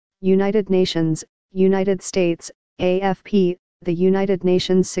United Nations, United States, AFP. The United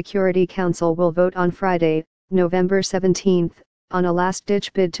Nations Security Council will vote on Friday, November 17, on a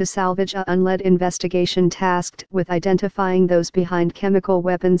last-ditch bid to salvage a unled investigation tasked with identifying those behind chemical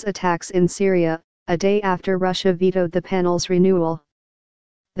weapons attacks in Syria, a day after Russia vetoed the panel's renewal.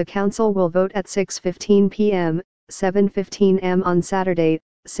 The Council will vote at 6:15 p.m., 7:15 am on Saturday,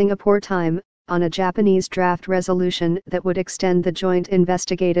 Singapore time, on a Japanese draft resolution that would extend the Joint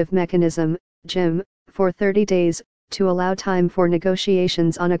Investigative Mechanism, JIM, for 30 days, to allow time for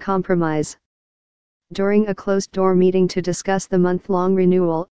negotiations on a compromise. During a closed-door meeting to discuss the month-long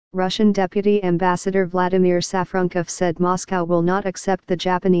renewal, Russian Deputy Ambassador Vladimir Safronkov said Moscow will not accept the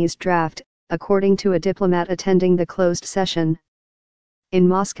Japanese draft, according to a diplomat attending the closed session. In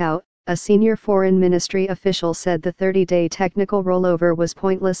Moscow, a senior foreign ministry official said the 30-day technical rollover was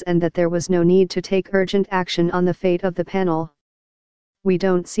pointless and that there was no need to take urgent action on the fate of the panel. "We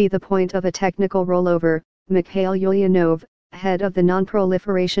don't see the point of a technical rollover," Mikhail Ulyanov, head of the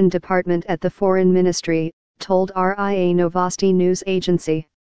Non-Proliferation Department at the Foreign Ministry, told RIA Novosti news agency.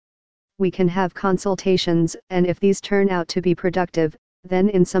 "We can have consultations, and if these turn out to be productive, then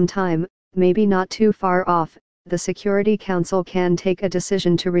in some time, maybe not too far off, the Security Council can take a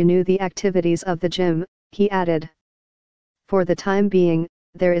decision to renew the activities of the JIM," he added. "For the time being,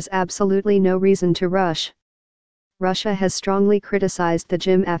 there is absolutely no reason to rush." Russia has strongly criticized the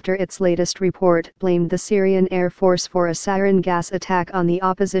JIM after its latest report blamed the Syrian Air Force for a sarin gas attack on the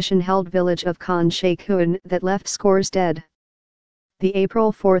opposition-held village of Khan Sheikhoun that left scores dead. The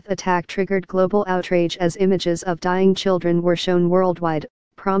April 4 attack triggered global outrage as images of dying children were shown worldwide,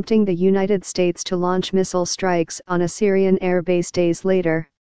 prompting the United States to launch missile strikes on a Syrian air base days later.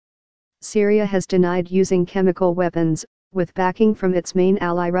 Syria has denied using chemical weapons, with backing from its main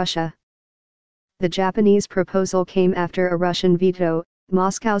ally Russia. The Japanese proposal came after a Russian veto,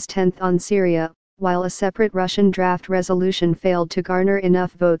 Moscow's 10th on Syria, while a separate Russian draft resolution failed to garner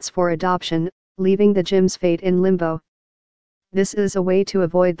enough votes for adoption, leaving the JIM's fate in limbo. "This is a way to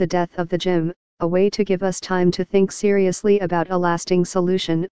avoid the death of the JIM, a way to give us time to think seriously about a lasting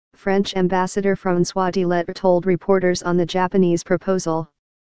solution," French Ambassador François Delettre told reporters on the Japanese proposal.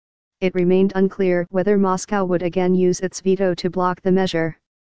 It remained unclear whether Moscow would again use its veto to block the measure.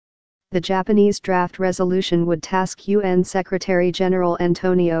 The Japanese draft resolution would task UN Secretary-General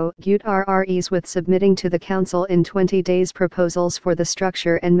Antonio Guterres with submitting to the Council in 20 days proposals for the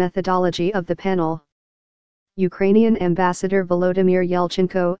structure and methodology of the panel. Ukrainian Ambassador Volodymyr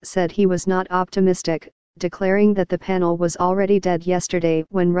Yelchenko said he was not optimistic, declaring that the panel was already dead yesterday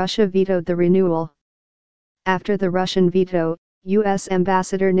when Russia vetoed the renewal. After the Russian veto, U.S.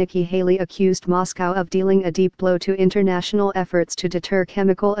 Ambassador Nikki Haley accused Moscow of dealing a deep blow to international efforts to deter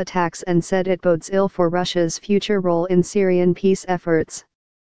chemical attacks and said it bodes ill for Russia's future role in Syrian peace efforts.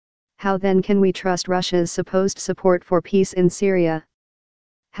 How then can we trust Russia's supposed support for peace in Syria?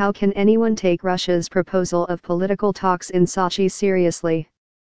 How can anyone take Russia's proposal of political talks in Sochi seriously?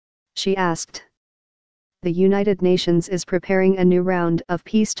 She asked. The United Nations is preparing a new round of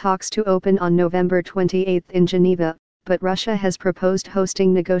peace talks to open on November 28 in Geneva, but Russia has proposed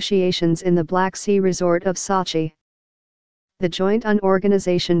hosting negotiations in the Black Sea resort of Sochi. The Joint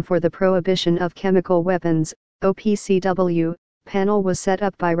Organization for the Prohibition of Chemical Weapons, OPCW, panel was set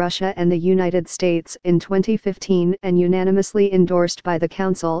up by Russia and the United States in 2015 and unanimously endorsed by the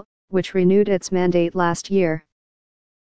Council, which renewed its mandate last year.